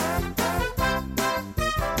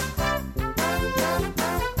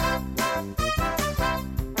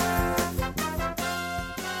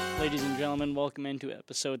gentlemen, welcome into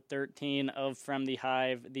episode 13 of From the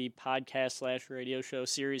Hive, the podcast/radio show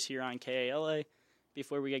series here on KALA.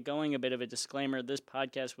 Before we get going, a bit of a disclaimer. This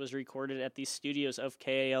podcast was recorded at the studios of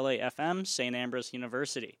KALA-FM, St. Ambrose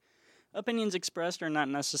University. Opinions expressed are not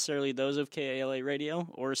necessarily those of KALA Radio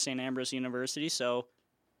or St. Ambrose University, so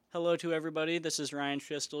hello to everybody. This is Ryan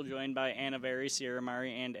Schistel, joined by Anna Berry, Sierra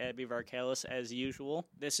Mari, and Abby Varkalis as usual.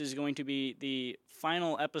 This is going to be the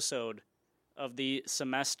final episode of the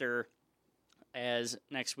semester, as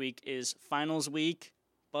next week is finals week.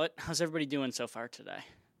 But how's everybody doing so far today?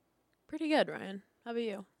 Pretty good, Ryan. How about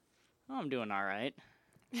you? Oh, I'm doing all right.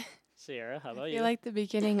 Sierra, how about you? I feel like the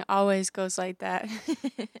beginning always goes like that.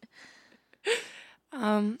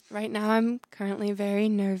 Right now I'm currently very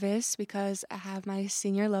nervous because I have my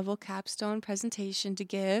senior level capstone presentation to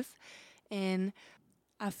give in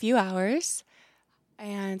a few hours.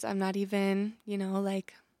 And I'm not even,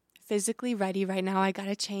 physically ready right now. I got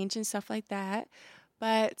to change and stuff like that.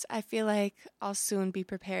 But I feel like I'll soon be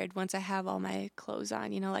prepared once I have all my clothes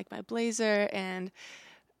on, like my blazer and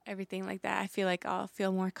everything like that. I feel like I'll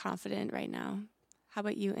feel more confident right now. How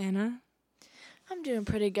about you, Anna? I'm doing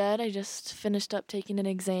pretty good. I just finished up taking an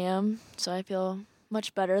exam, so I feel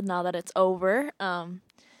much better now that it's over. I'm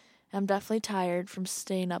definitely tired from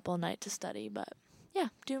staying up all night to study, but yeah,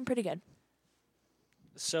 doing pretty good.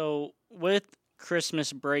 So with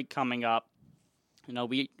Christmas break coming up,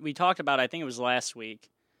 we talked about, I think it was last week,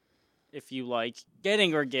 if you like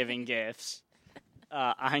getting or giving gifts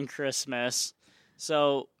on Christmas.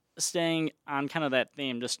 So staying on kind of that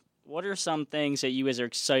theme, just what are some things that you guys are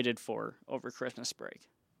excited for over Christmas break?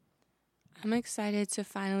 I'm excited to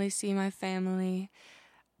finally see my family.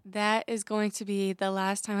 That is going to be the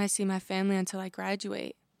last time I see my family until I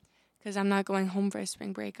graduate, because I'm not going home for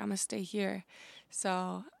spring break. I'm going to stay here.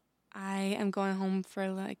 So I am going home for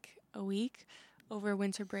like a week over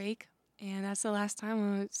winter break, and that's the last time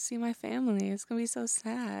I'm going to see my family. It's going to be so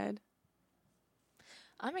sad.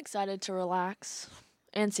 I'm excited to relax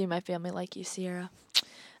and see my family like you, Sierra.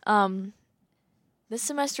 This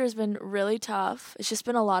semester has been really tough. It's just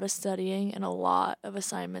been a lot of studying and a lot of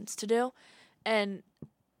assignments to do. And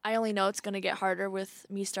I only know it's going to get harder with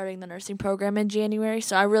me starting the nursing program in January.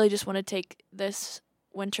 So I really just want to take this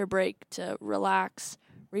winter break to relax,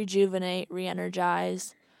 rejuvenate,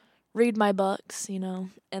 re-energize, read my books,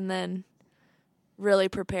 and then really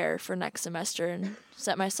prepare for next semester and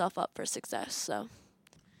set myself up for success. So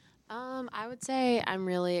I would say I'm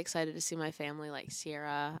really excited to see my family like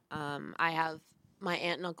Sierra. I have my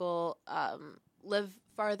aunt and uncle live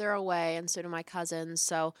farther away, and so do my cousins,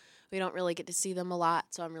 so we don't really get to see them a lot,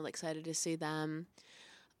 so I'm really excited to see them.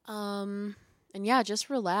 And yeah, just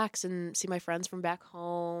relax and see my friends from back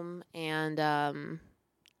home and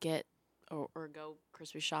get or go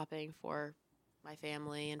Christmas shopping for my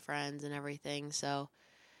family and friends and everything. So,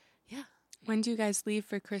 yeah. When do you guys leave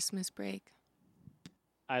for Christmas break?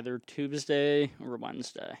 Either Tuesday or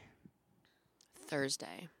Wednesday.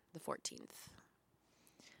 Thursday, the 14th.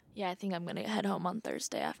 yeah, I think I'm going to head home on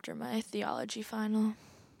Thursday after my theology final.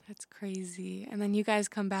 That's crazy. And then you guys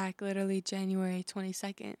come back literally January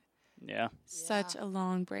 22nd. Yeah. Such a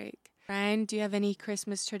long break. Ryan, do you have any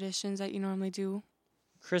Christmas traditions that you normally do?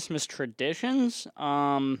 Christmas traditions?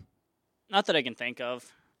 Not that I can think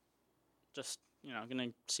of. Just, gonna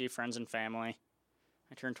see friends and family.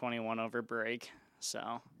 I turned 21 over break,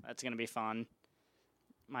 so that's gonna be fun.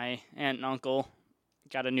 My aunt and uncle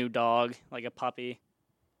got a new dog, like a puppy,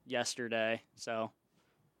 yesterday, so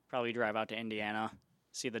probably drive out to Indiana,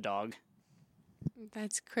 see the dog.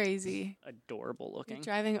 That's crazy. Adorable looking. You're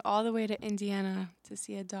driving all the way to Indiana to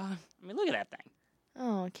see a dog. I mean, look at that thing.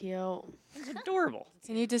 Oh, cute. It's adorable.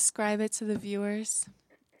 Can you describe it to the viewers?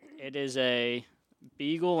 It is a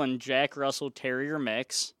Beagle and Jack Russell Terrier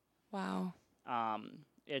mix. Wow.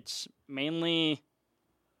 It's mainly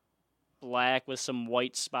black with some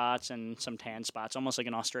white spots and some tan spots, almost like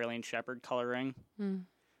an Australian Shepherd coloring.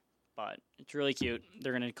 But it's really cute.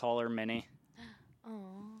 They're going to call her Minnie.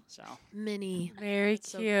 Oh. So Minnie. Very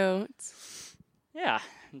cute. yeah,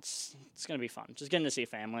 it's going to be fun. Just getting to see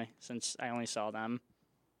family since I only saw them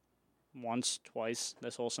once, twice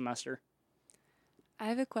this whole semester. I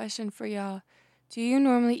have a question for y'all. Do you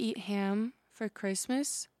normally eat ham for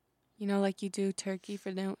Christmas? Like you do turkey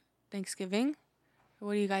for Thanksgiving? Or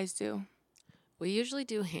what do you guys do? We usually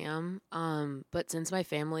do ham, but since my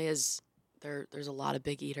family is there's a lot of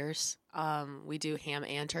big eaters. We do ham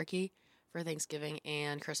and turkey for Thanksgiving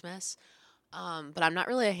and Christmas. But I'm not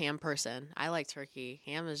really a ham person. I like turkey.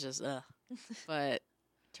 Ham is just ugh. But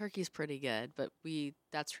turkey's pretty good. But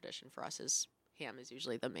that's tradition for us. Is ham is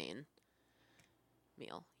usually the main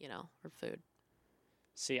meal, or food.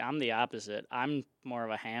 See, I'm the opposite. I'm more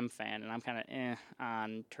of a ham fan, and I'm kind of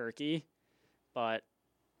on turkey. But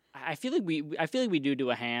I feel like we do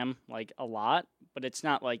a ham like a lot, but it's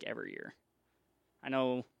not like every year. I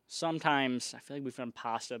know sometimes I feel like we've done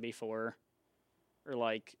pasta before, or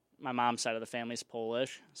like my mom's side of the family's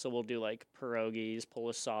Polish, so we'll do like pierogies,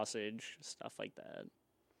 Polish sausage, stuff like that.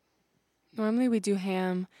 Normally we do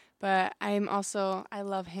ham, but I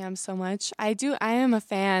love ham so much. I am a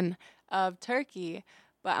fan of turkey,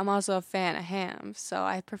 but I'm also a fan of ham, so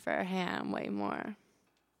I prefer ham way more.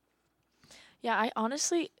 Yeah, I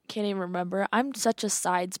honestly can't even remember. I'm such a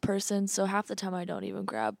sides person, so half the time I don't even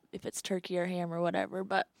grab if it's turkey or ham or whatever.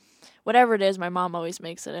 But whatever it is, my mom always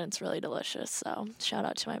makes it, and it's really delicious. So shout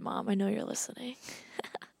out to my mom. I know you're listening.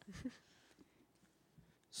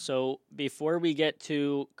 So before we get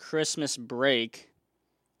to Christmas break,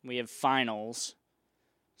 we have finals.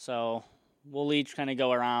 So we'll each kind of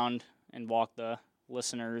go around and walk the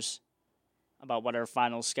listeners about what our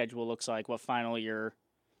final schedule looks like, what final you're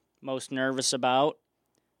most nervous about,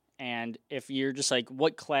 and if you're just like,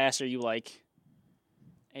 what class are you like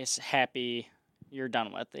is happy you're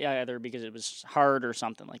done with? Yeah, either because it was hard or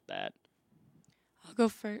something like that. I'll go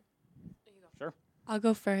first. Sure. I'll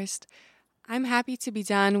go first. I'm happy to be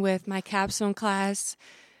done with my capstone class,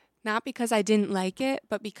 not because I didn't like it,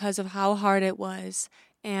 but because of how hard it was.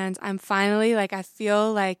 And I'm finally, I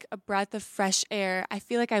feel like a breath of fresh air. I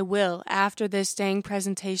feel like I will after this dang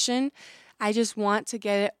presentation. I just want to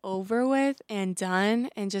get it over with and done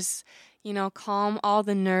and just, calm all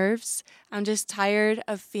the nerves. I'm just tired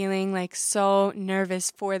of feeling so nervous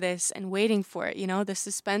for this and waiting for it. The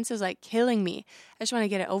suspense is killing me. I just want to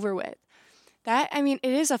get it over with. It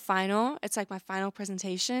is a final. It's my final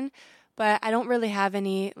presentation, but I don't really have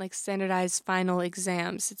any standardized final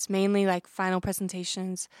exams. It's mainly final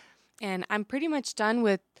presentations, and I'm pretty much done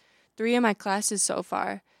with 3 of my classes so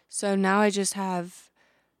far. So now I just have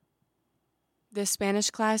the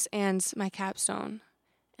Spanish class and my capstone,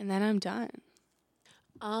 and then I'm done.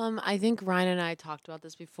 I think Ryan and I talked about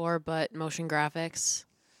this before, but motion graphics.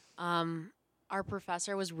 Our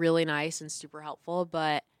professor was really nice and super helpful,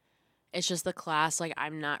 but it's just the class,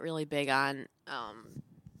 I'm not really big on,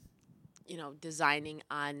 designing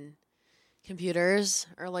on computers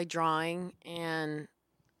or, drawing, and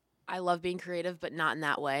I love being creative, but not in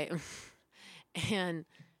that way. And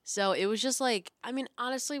so it was just,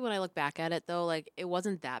 honestly, when I look back at it, though, it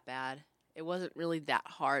wasn't that bad. It wasn't really that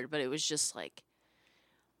hard, but it was just,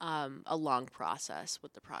 a long process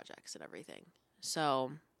with the projects and everything.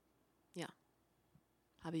 So, yeah.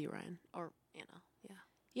 How about you, Ryan? Or Anna? Yeah.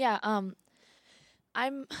 Yeah,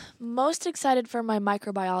 I'm most excited for my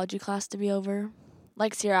microbiology class to be over.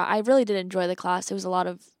 Like Sierra, I really did enjoy the class. It was a lot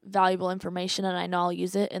of valuable information, and I know I'll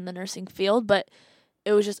use it in the nursing field, but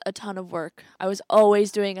it was just a ton of work. I was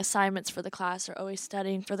always doing assignments for the class or always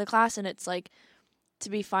studying for the class, and it's to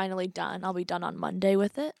be finally done. I'll be done on Monday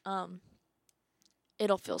with it.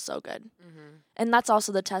 It'll feel so good. Mm-hmm. And that's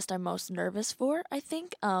also the test I'm most nervous for, I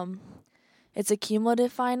think. It's a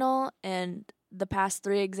cumulative final, and the past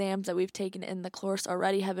 3 exams that we've taken in the course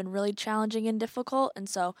already have been really challenging and difficult, and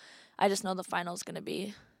so I just know the final is going to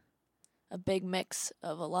be a big mix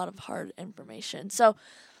of a lot of hard information. So,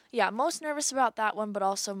 yeah, most nervous about that one, but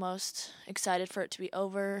also most excited for it to be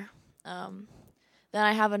over. Then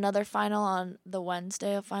I have another final on the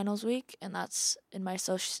Wednesday of finals week, and that's in my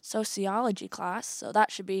sociology class, so that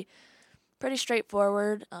should be pretty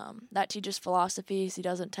straightforward. That teaches philosophies. He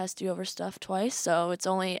doesn't test you over stuff twice, so it's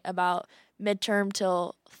only about midterm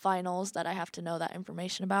till finals that I have to know that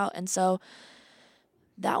information about, and so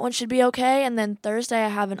that one should be okay. And then Thursday I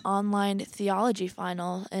have an online theology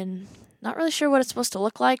final, and not really sure what it's supposed to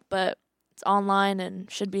look like, but it's online and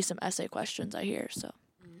should be some essay questions, I hear, so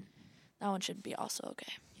that one should be also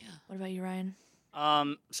okay. Yeah. What about you, Ryan?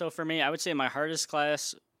 So for me, I would say my hardest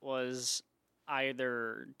class was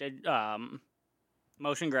either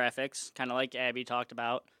motion graphics, kind of like Abby talked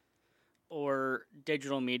about, or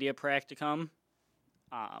digital media practicum.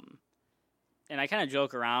 And I kind of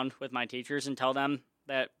joke around with my teachers and tell them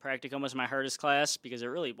that practicum was my hardest class because it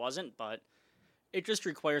really wasn't, but it just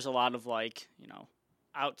requires a lot of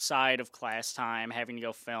outside of class time, having to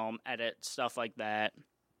go film, edit, stuff like that,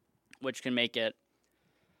 which can make it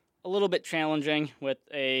a little bit challenging with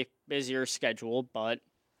a busier schedule. But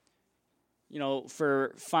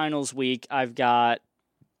for finals week, I've got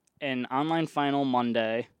an online final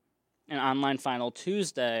Monday, an online final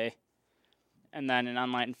Tuesday, and then an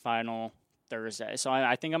online final Thursday. So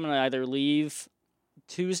I think I'm going to either leave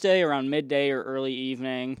Tuesday around midday or early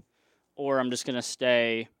evening, or I'm just going to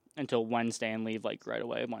stay until Wednesday and leave right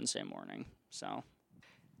away Wednesday morning. So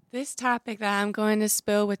This topic that I'm going to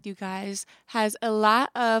spill with you guys has a lot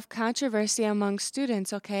of controversy among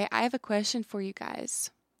students, okay? I have a question for you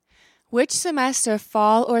guys. Which semester,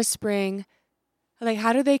 fall or spring, like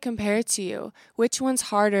how do they compare to you? Which one's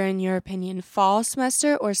harder in your opinion, fall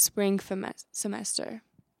semester or spring semester?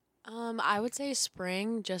 I would say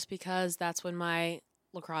spring just because that's when my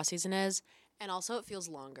lacrosse season is, and also it feels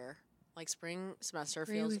longer. Like spring semester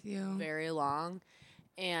Agree feels with you. very long,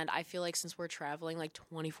 and I feel like since we're traveling like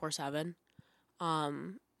 24/7,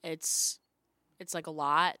 it's like a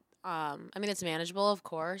lot. I mean it's manageable of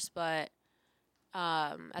course, but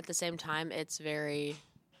at the same time it's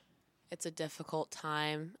a difficult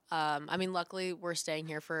time. I mean luckily we're staying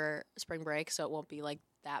here for spring break, so it won't be like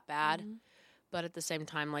that bad. Mm-hmm. But at the same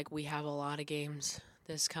time, like we have a lot of games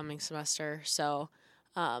this coming semester, so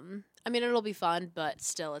I mean it'll be fun, but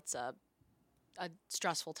still it's a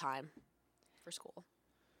stressful time for school.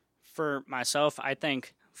 For myself, I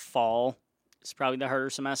think fall is probably the harder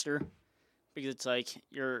semester because it's like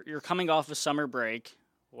you're coming off a summer break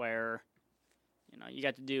where you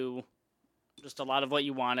got to do just a lot of what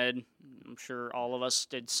you wanted. I'm sure all of us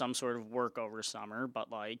did some sort of work over summer, but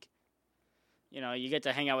like you get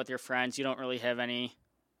to hang out with your friends. You don't really have any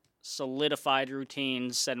solidified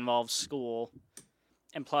routines that involve school.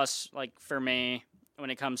 And plus, like, for me, when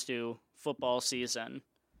it comes to football season,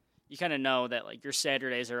 you kind of know that, like, your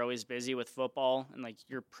Saturdays are always busy with football and, like,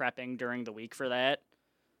 you're prepping during the week for that.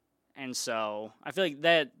 And so I feel like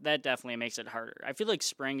that definitely makes it harder. I feel like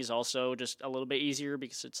spring is also just a little bit easier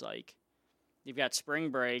because it's like you've got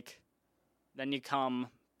spring break, then you come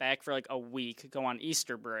back for, like, a week, go on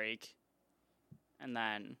Easter break, and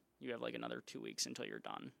then you have like another 2 weeks until you're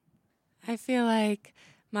done. I feel like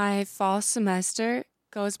my fall semester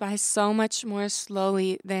goes by so much more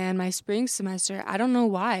slowly than my spring semester. I don't know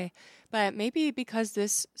why, but maybe because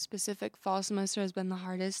this specific fall semester has been the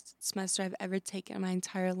hardest semester I've ever taken in my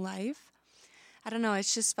entire life. I don't know,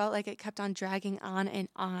 it's just felt like it kept on dragging on and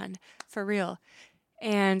on, for real.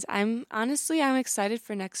 And I'm excited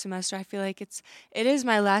for next semester. I feel like it is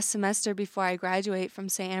my last semester before I graduate from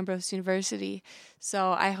St. Ambrose University.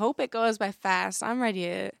 So I hope it goes by fast. I'm ready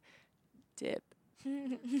to dip.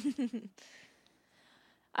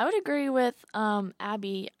 I would agree with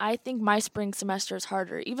Abby. I think my spring semester is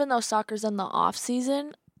harder. Even though soccer's in the off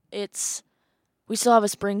season, we still have a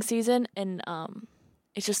spring season, and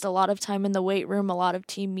it's just a lot of time in the weight room, a lot of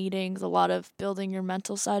team meetings, a lot of building your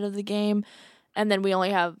mental side of the game. And then we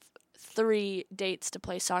only have 3 dates to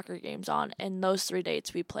play soccer games on, and those 3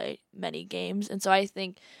 dates we play many games. And so I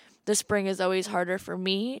think the spring is always harder for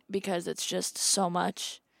me because it's just so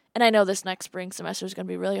much. And I know this next spring semester is going to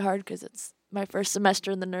be really hard because it's my first semester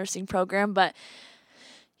in the nursing program. But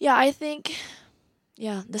yeah, I think,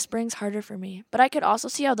 the spring's harder for me. But I could also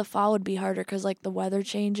see how the fall would be harder because, like, the weather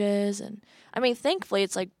changes. And, I mean, thankfully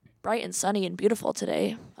it's, like, bright and sunny and beautiful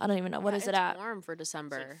today. I don't even know. What is it at? It's warm for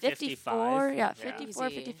December. 54. Yeah, 54,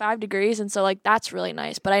 Easy. 55 degrees. And so, like, that's really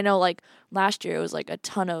nice. But I know, like, last year it was, like, a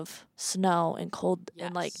ton of snow and cold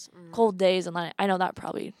and, like, cold days. And I know that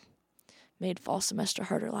probably made fall semester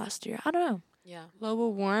harder last year. I don't know. Yeah.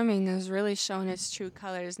 Global warming has really shown its true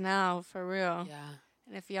colors now, for real. Yeah.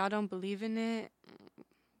 And if y'all don't believe in it,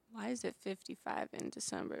 why is it 55 in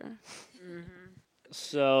December? Mm-hmm.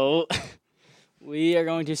 So we are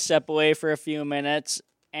going to step away for a few minutes.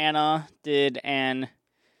 Anna did an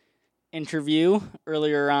interview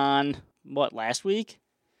earlier on, last week?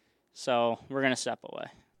 So we're going to step away.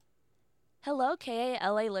 Hello,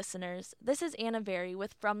 KALA listeners. This is Anna Berry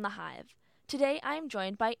with From the Hive. Today I am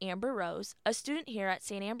joined by Amber Rose, a student here at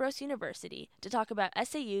St. Ambrose University, to talk about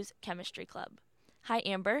SAU's Chemistry Club. Hi,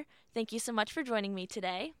 Amber. Thank you so much for joining me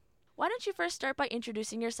today. Why don't you first start by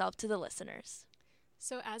introducing yourself to the listeners?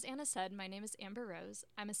 So as Anna said, my name is Amber Rose.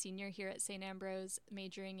 I'm a senior here at St. Ambrose,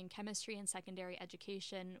 majoring in chemistry and secondary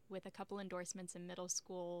education with a couple endorsements in middle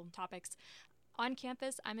school topics. On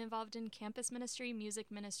campus, I'm involved in campus ministry, music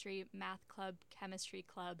ministry, math club, chemistry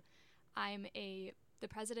club. I'm the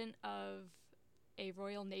president of a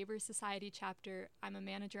Royal Neighbors Society chapter. I'm a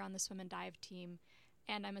manager on the swim and dive team,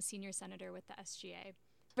 and I'm a senior senator with the SGA.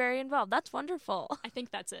 Very involved. That's wonderful. I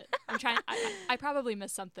think that's it. I'm trying. I probably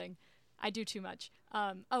missed something. I do too much.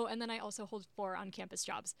 And then I also hold 4 on-campus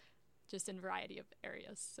jobs, just in a variety of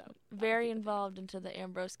areas. So very involved into the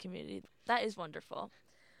Ambrose community. That is wonderful.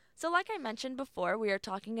 So like I mentioned before, we are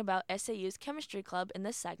talking about SAU's Chemistry Club in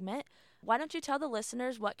this segment. Why don't you tell the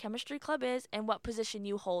listeners what Chemistry Club is and what position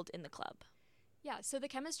you hold in the club? Yeah, so the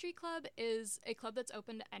Chemistry Club is a club that's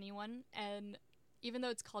open to anyone, and even though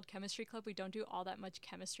it's called Chemistry Club, we don't do all that much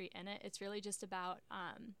chemistry in it. It's really just about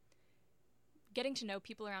getting to know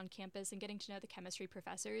people around campus and getting to know the chemistry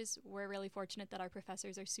professors. We're really fortunate that our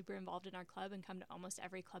professors are super involved in our club and come to almost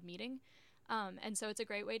every club meeting. And so it's a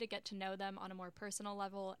great way to get to know them on a more personal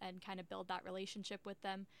level and kind of build that relationship with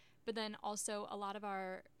them. But then also a lot of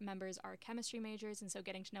our members are chemistry majors, and so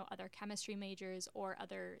getting to know other chemistry majors or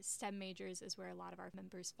other STEM majors is where a lot of our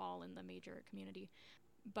members fall in the major community.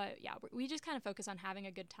 But yeah, we just kind of focus on having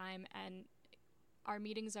a good time, and our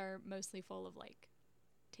meetings are mostly full of like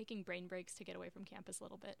taking brain breaks to get away from campus a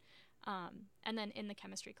little bit. And then in the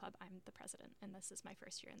chemistry club, I'm the president, and this is my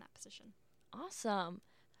first year in that position. Awesome.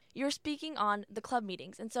 You're speaking on the club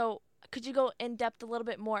meetings, and so could you go in depth a little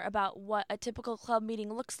bit more about what a typical club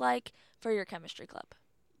meeting looks like for your chemistry club?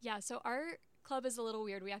 Yeah, so our club is a little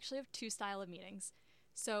weird. We actually have two styles of meetings.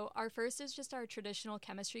 So our first is just our traditional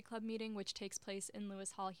chemistry club meeting, which takes place in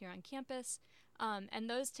Lewis Hall here on campus. And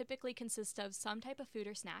those typically consist of some type of food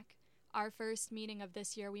or snack. Our first meeting of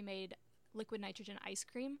this year, we made liquid nitrogen ice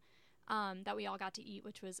cream that we all got to eat,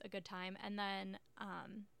 which was a good time. And then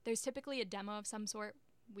there's typically a demo of some sort.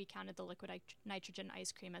 We counted the liquid nitrogen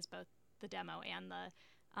ice cream as both the demo and the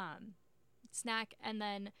snack. And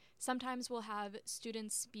then sometimes we'll have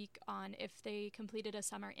students speak on if they completed a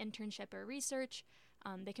summer internship or research.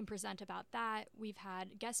 They can present about that. We've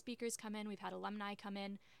had guest speakers come in. We've had alumni come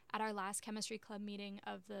in. At our last chemistry club meeting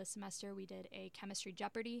of the semester, we did a chemistry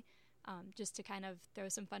Jeopardy, just to kind of throw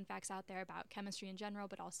some fun facts out there about chemistry in general,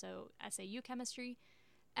 but also SAU chemistry.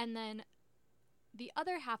 And then the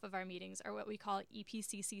other half of our meetings are what we call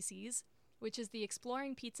EPCCCs, which is the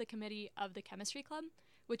Exploring Pizza Committee of the Chemistry Club,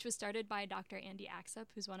 which was started by Dr. Andy Axup,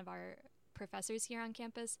 who's one of our professors here on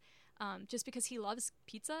campus, just because he loves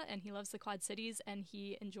pizza and he loves the Quad Cities and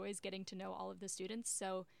he enjoys getting to know all of the students.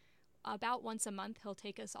 So about once a month, he'll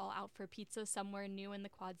take us all out for pizza somewhere new in the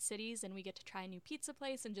Quad Cities, and we get to try a new pizza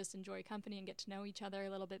place and just enjoy company and get to know each other a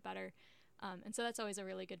little bit better. And so that's always a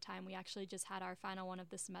really good time. We actually just had our final one of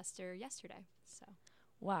the semester yesterday. So,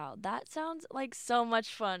 wow, that sounds like so much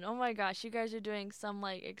fun. Oh my gosh, you guys are doing some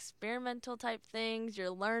like experimental type things. You're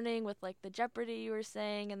learning with like the Jeopardy you were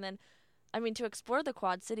saying, and then I mean, to explore the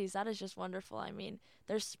Quad Cities, that is just wonderful. I mean,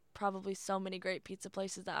 there's probably so many great pizza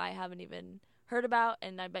places that I haven't even heard about,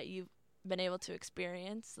 and I bet you've been able to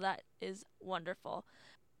experience. So that is wonderful.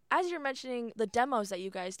 As you're mentioning the demos that you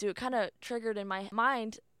guys do, it kind of triggered in my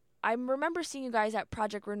mind. I remember seeing you guys at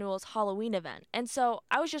Project Renewal's Halloween event. And so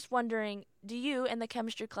I was just wondering, do you and the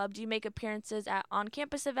chemistry club, do you make appearances at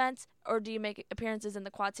on-campus events, or do you make appearances in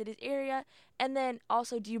the Quad Cities area? And then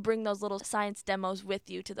also, do you bring those little science demos with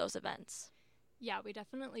you to those events? Yeah, we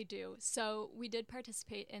definitely do. So we did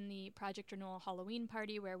participate in the Project Renewal Halloween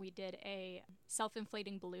party where we did a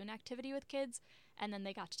self-inflating balloon activity with kids, and then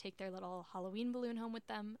they got to take their little Halloween balloon home with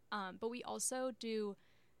them. But we also do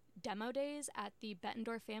demo days at the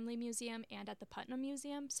Bettendorf Family Museum and at the Putnam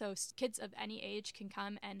Museum. So kids of any age can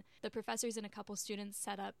come, and the professors and a couple students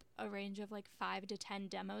set up a range of like 5 to 10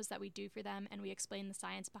 demos that we do for them, and we explain the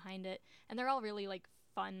science behind it. And they're all really like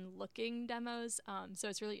fun looking demos. So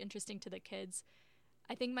it's really interesting to the kids.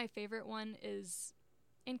 I think my favorite one is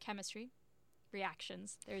in chemistry,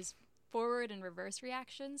 reactions. There's forward and reverse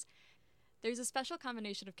reactions. There's a special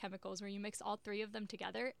combination of chemicals where you mix all three of them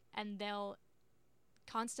together, and they'll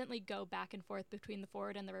constantly go back and forth between the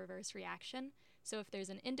forward and the reverse reaction. So if there's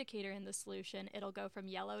an indicator in the solution, it'll go from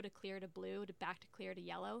yellow to clear to blue to back to clear to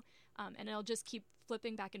yellow, and it'll just keep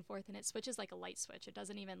flipping back and forth, and it switches like a light switch. It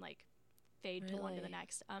doesn't even like fade to one to the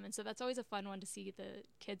next. And so that's always a fun one to see the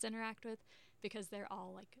kids interact with, because they're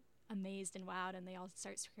all like amazed and wowed, and they all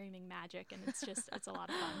start screaming magic, and it's a lot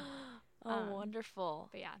of fun. Oh, wonderful.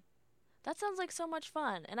 But yeah. That sounds like so much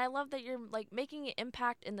fun. And I love that you're like making an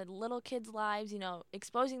impact in the little kids' lives, you know,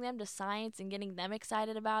 exposing them to science and getting them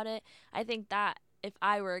excited about it. I think that if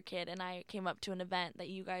I were a kid and I came up to an event that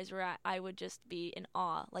you guys were at, I would just be in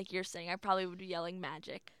awe. Like you're saying, I probably would be yelling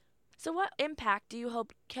magic. So what impact do you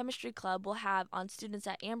hope Chemistry Club will have on students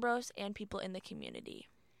at Ambrose and people in the community?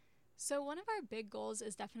 So one of our big goals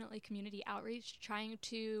is definitely community outreach, trying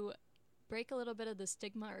to break a little bit of the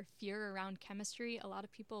stigma or fear around chemistry. A lot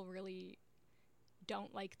of people really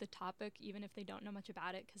don't like the topic, even if they don't know much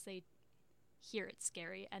about it, because they hear it's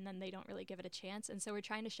scary and then they don't really give it a chance. And so we're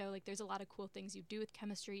trying to show like there's a lot of cool things you do with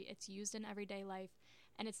chemistry. It's used in everyday life,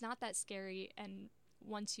 and it's not that scary. And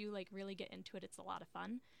once you like really get into it, it's a lot of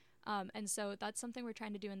fun. And so that's something we're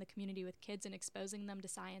trying to do in the community with kids, and exposing them to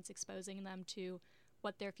science, exposing them to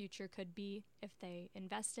what their future could be if they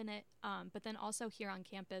invest in it. But then also here on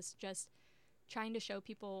campus, just trying to show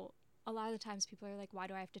people, a lot of the times people are like, why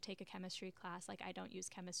do I have to take a chemistry class? Like, I don't use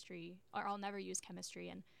chemistry, or I'll never use chemistry.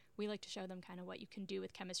 And we like to show them kind of what you can do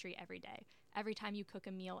with chemistry every day. Every time you cook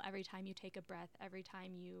a meal, every time you take a breath, every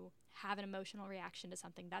time you have an emotional reaction to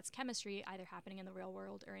something, that's chemistry either happening in the real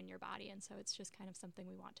world or in your body. And so it's just kind of something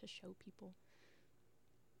we want to show people.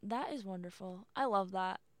 That is wonderful. I love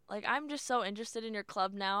that. Like, I'm just so interested in your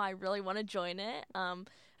club now. I really want to join it. I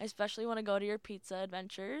especially want to go to your pizza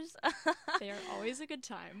adventures. They are always a good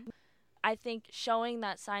time. I think showing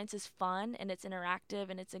that science is fun and it's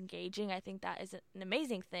interactive and it's engaging, I think that is an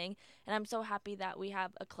amazing thing. And I'm so happy that we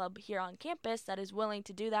have a club here on campus that is willing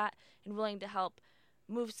to do that and willing to help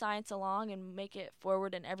move science along and make it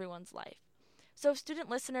forward in everyone's life. So if student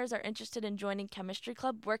listeners are interested in joining Chemistry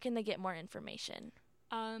Club, where can they get more information?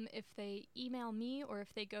 If they email me or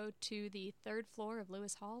if they go to the 3rd floor of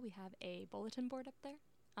Lewis Hall, we have a bulletin board up there.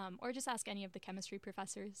 Or just ask any of the chemistry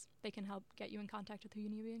professors. They can help get you in contact with who you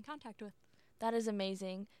need to be in contact with. That is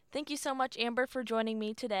amazing. Thank you so much, Amber, for joining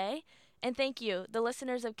me today. And thank you, the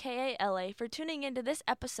listeners of KALA, for tuning into this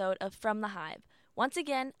episode of From the Hive. Once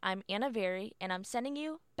again, I'm Anna Very, and I'm sending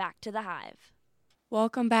you back to the Hive.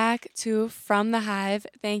 Welcome back to From the Hive.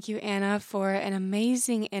 Thank you, Anna, for an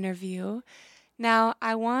amazing interview. Now,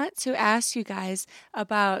 I want to ask you guys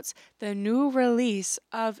about the new release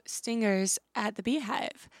of stingers at the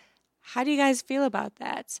Beehive. How do you guys feel about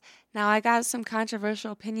that? Now, I got some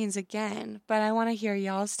controversial opinions again, but I want to hear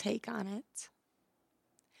y'all's take on it.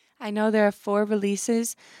 I know there are 4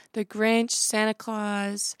 releases: The Grinch, Santa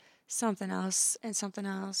Claus, something else, and something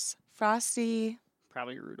else. Frosty.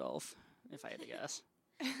 Probably Rudolph, if I had to guess.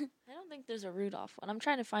 I don't think there's a Rudolph one. I'm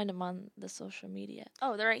trying to find them on the social media.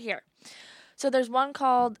 Oh, they're right here. So there's one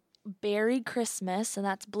called Berry Christmas, and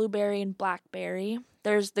that's blueberry and blackberry.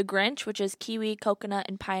 There's the Grinch, which is kiwi, coconut,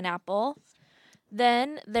 and pineapple.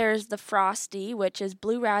 Then there's the Frosty, which is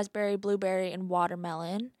blue raspberry, blueberry, and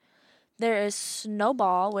watermelon. There is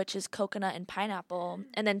Snowball, which is coconut and pineapple.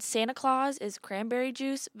 And then Santa Claus is cranberry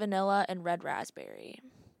juice, vanilla, and red raspberry.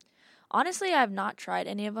 Honestly, I have not tried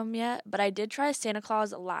any of them yet, but I did try Santa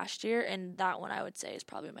Claus last year, and that one I would say is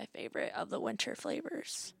probably my favorite of the winter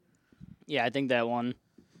flavors. Yeah, I think that one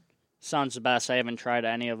sounds the best. I haven't tried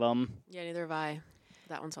any of them. Yeah, neither have I.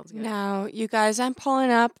 That one sounds good. Now, you guys, I'm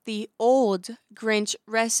pulling up the old Grinch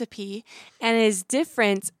recipe, and it is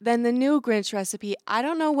different than the new Grinch recipe. I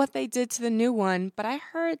don't know what they did to the new one, but I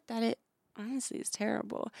heard that it honestly is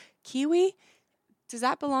terrible. Kiwi? Does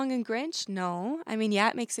that belong in Grinch? No. I mean, yeah,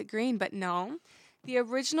 it makes it green, but no. The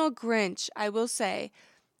original Grinch, I will say,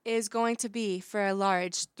 is going to be for a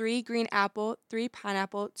large 3 green apple, 3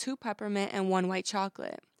 pineapple, 2 peppermint, and 1 white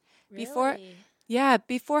chocolate. Really?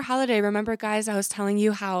 Before holiday, remember, guys, I was telling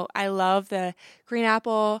you how I love the green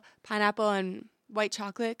apple, pineapple, and white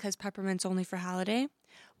chocolate because peppermint's only for holiday.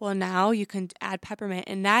 Well, now you can add peppermint,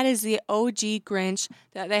 and that is the OG Grinch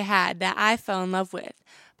that they had that I fell in love with.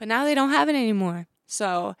 But now they don't have it anymore.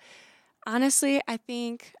 So, honestly, I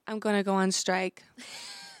think I'm going to go on strike.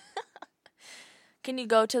 Can you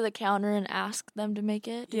go to the counter and ask them to make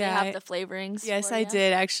it? Do they have the flavorings? Yes, I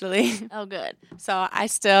did, actually. Oh, good. So I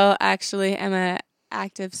still actually am an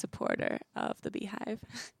active supporter of the Beehive.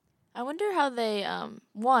 I wonder how they,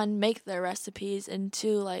 1, make their recipes, and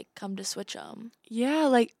 2, like, come to switch them. Yeah,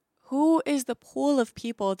 like, who is the pool of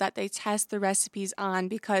people that they test the recipes on?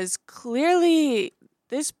 Because clearly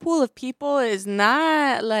this pool of people is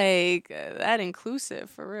not, like, that inclusive,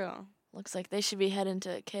 for real. Looks like they should be heading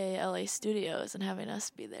to KLA Studios and having us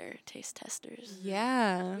be their taste testers.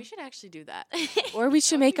 Yeah. We should actually do that. Or we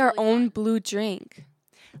should That would make be our really own fun. blue drink.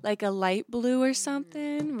 Like a light blue or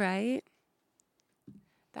something, right?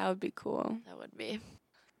 That would be cool. That would be.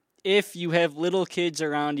 If you have little kids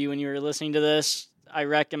around you and you're listening to this, I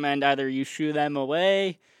recommend either you shoo them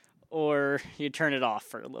away or you turn it off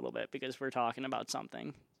for a little bit because we're talking about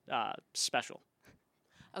something special.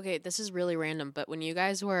 Okay, this is really random, but when you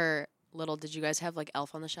guys were little, did you guys have like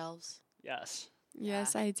Elf on the Shelves? Yes.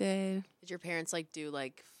 Yes, I did. Did your parents like do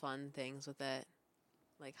like fun things with it?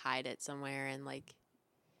 Like hide it somewhere and like,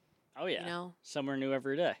 Oh, yeah. you know? Somewhere new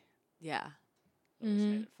every day. Yeah. Always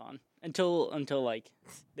made it fun. Until like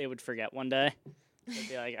they would forget one day. They'd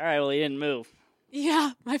be like, all right, well, he didn't move.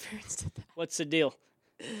 Yeah, my parents did that. What's the deal?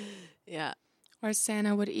 Yeah. Or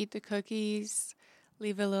Santa would eat the cookies,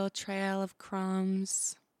 leave a little trail of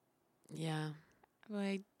crumbs. Yeah.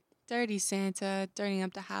 Like, dirty Santa, dirtying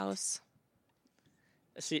up the house.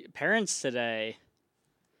 See, parents today,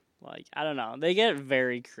 like, I don't know, they get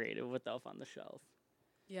very creative with Elf on the Shelf.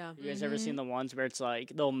 Yeah. You guys ever seen the ones where it's like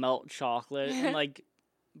they'll melt chocolate and like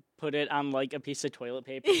put it on like a piece of toilet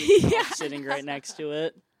paper Yeah. sitting right next to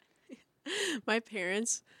it? My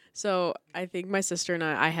parents, so I think my sister and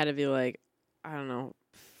I had to be like, I don't know,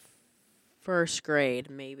 first grade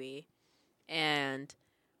maybe, and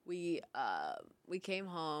we came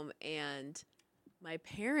home, and my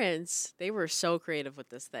parents, they were so creative with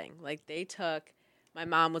this thing. Like, my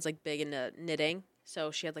mom was like big into knitting,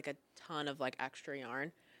 so she had like a ton of like extra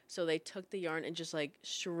yarn. So they took the yarn and just like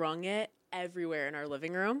strung it everywhere in our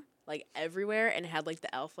living room, like everywhere, and had like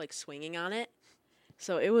the elf like swinging on it.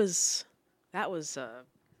 So that was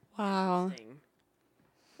Wow. interesting.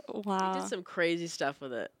 Wow. They did some crazy stuff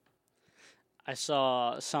with it. I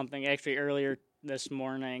saw something actually earlier this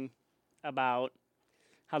morning about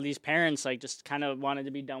how these parents like just kind of wanted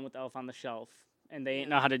to be done with Elf on the Shelf, and they didn't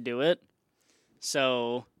know how to do it.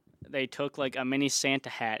 So they took like a mini Santa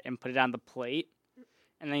hat and put it on the plate,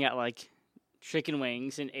 and they got like chicken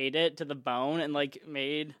wings and ate it to the bone and like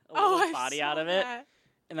made a little body out of it.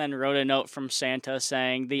 And then wrote a note from Santa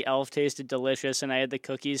saying the elf tasted delicious and I had the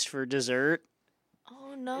cookies for dessert.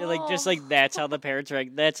 Oh no! Like just like that's how the parents are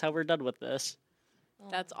like, that's how we're done with this.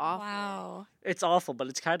 That's awful. Wow. It's awful, but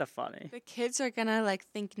it's kind of funny. The kids are gonna like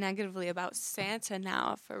think negatively about Santa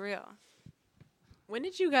now, for real. When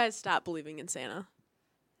did you guys stop believing in Santa?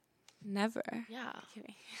 Never. Yeah,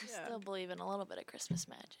 Kidding. I still believe in a little bit of Christmas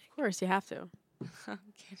magic. Of course, you have to. I'm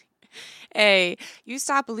kidding. Hey, you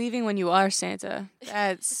stop believing when you are Santa.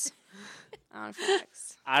 That's on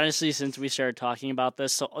facts. Honestly, since we started talking about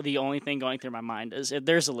this, so the only thing going through my mind is if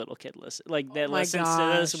there's a little kid that my listens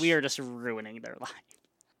to this, gosh. we are just ruining their life.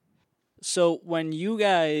 So when you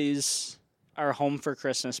guys are home for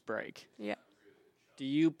Christmas break, Yeah. do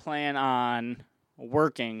you plan on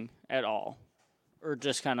working at all, or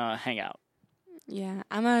just kind of hang out? Yeah,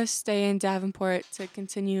 I'm going to stay in Davenport to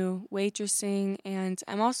continue waitressing, and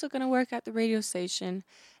I'm also going to work at the radio station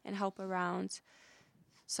and help around.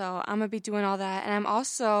 So I'm going to be doing all that. And I'm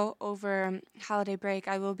also, over holiday break,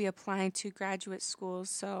 I will be applying to graduate schools,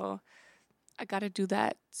 so I got to do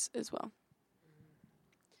that as well.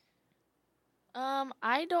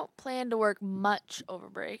 I don't plan to work much over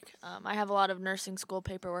break. I have a lot of nursing school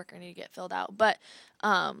paperwork I need to get filled out, but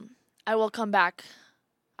I will come back.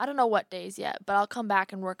 I don't know what days yet, but I'll come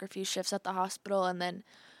back and work a few shifts at the hospital, and then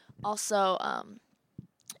also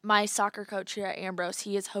my soccer coach here at Ambrose,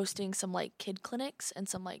 he is hosting some like kid clinics and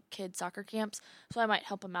some like kid soccer camps, so I might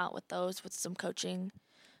help him out with those with some coaching.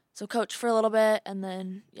 So coach for a little bit, and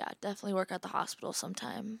then yeah, definitely work at the hospital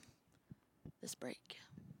sometime this break.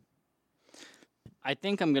 I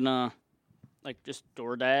think I'm gonna like just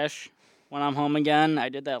DoorDash when I'm home again. I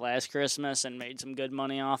did that last Christmas and made some good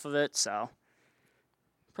money off of it, so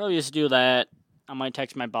probably just do that. I might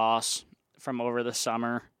text my boss from over the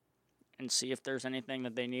summer and see if there's anything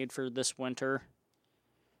that they need for this winter.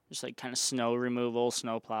 Just like kind of snow removal,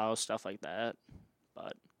 snow plow, stuff like that.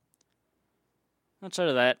 But outside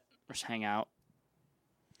of that, just hang out.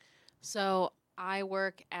 So I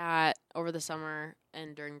work over the summer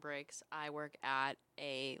and during breaks, I work at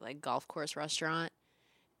a like golf course restaurant,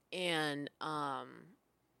 and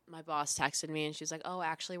my boss texted me and she's like, "Oh,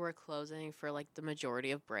 actually we're closing for like the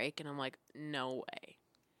majority of break." And I'm like, "No way.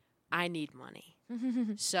 I need money."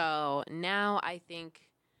 So now I think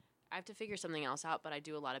I have to figure something else out, but I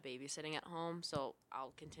do a lot of babysitting at home, so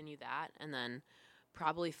I'll continue that and then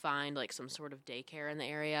probably find like some sort of daycare in the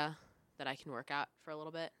area that I can work at for a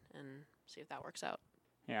little bit and see if that works out.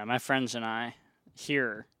 Yeah, my friends and I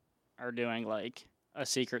here are doing like a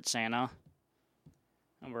Secret Santa,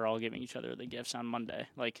 and we're all giving each other the gifts on Monday,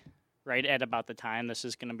 like right at about the time this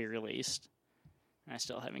is going to be released. And I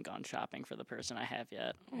still haven't gone shopping for the person I have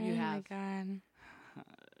yet. You have. Oh, my God.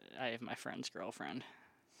 I have my friend's girlfriend.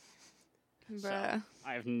 Bruh. So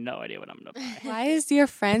I have no idea what I'm going to buy. Why is your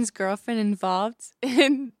friend's girlfriend involved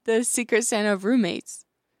in the Secret Santa of roommates?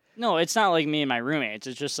 No, it's not like me and my roommates.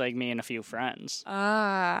 It's just like me and a few friends.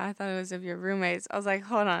 Ah, I thought it was of your roommates. I was like,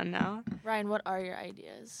 hold on now. Ryan, what are your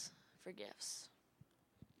ideas for gifts?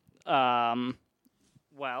 Well,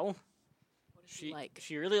 What does she like?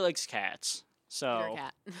 she really likes cats. So Your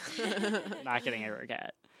cat. not getting her a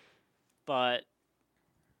cat. But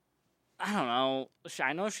I don't know.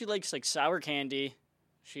 I know she likes like sour candy.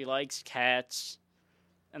 She likes cats.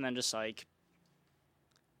 And then just like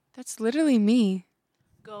That's literally me.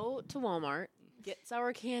 Go to Walmart, get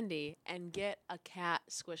sour candy, and get a cat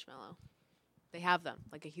squishmallow. They have them,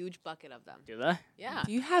 like a huge bucket of them. do they? Yeah.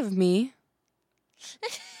 Do you have me?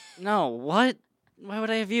 No, what? Why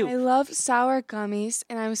would I have you? I love sour gummies,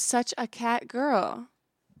 and I'm such a cat girl.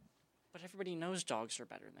 But everybody knows dogs are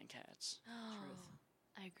better than cats.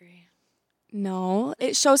 I agree. No,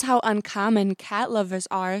 it shows how uncommon cat lovers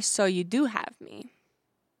are, so you do have me.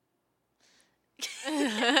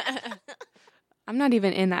 I'm not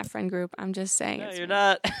even in that friend group. I'm just saying. No, it's you're me.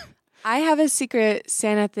 not. I have a secret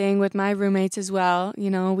Santa thing with my roommates as well. You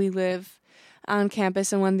know, we live on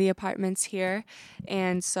campus in one of the apartments here.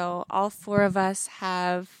 And so all four of us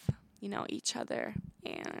have, you know, each other.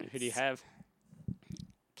 And Who do you have?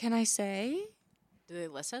 Can I say? Do they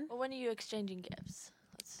listen? Well, when are you exchanging gifts?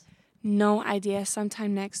 No idea.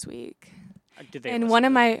 Sometime next week. Did they And listen one to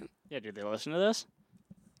of my, Yeah, do they listen to this?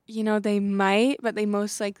 you know, they might, but they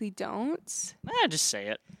most likely don't. Just say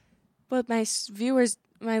it. But my viewers,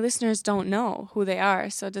 my listeners don't know who they are,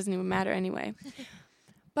 so it doesn't even matter anyway.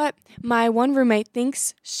 But my one roommate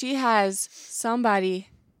thinks she has somebody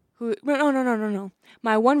who, no.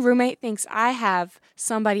 My one roommate thinks I have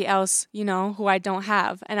somebody else, you know, who I don't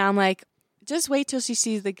have. And I'm like, just wait till she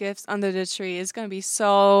sees the gifts under the tree. It's going to be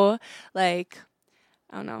so, like,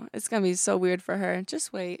 I don't know. It's going to be so weird for her.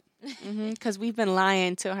 Just wait. Because we've been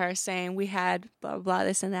lying to her saying we had blah, blah,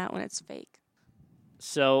 this and that when it's fake.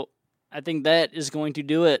 So I think that is going to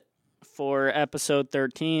do it for episode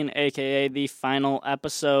 13, a.k.a. the final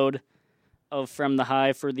episode of From the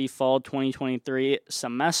Hive for the fall 2023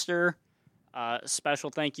 semester.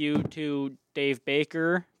 Special thank you to Dave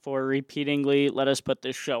Baker for repeatedly let us put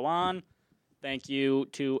this show on. Thank you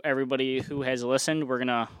to everybody who has listened. We're going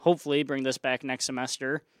to hopefully bring this back next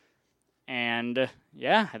semester. And,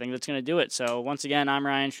 yeah, I think that's going to do it. So, once again, I'm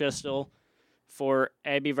Ryan Schistel. For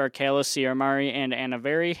Abby Varkalis, Sierra Mari, and Anna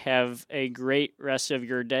Very, have a great rest of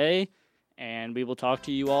your day. And we will talk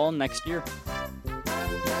to you all next year.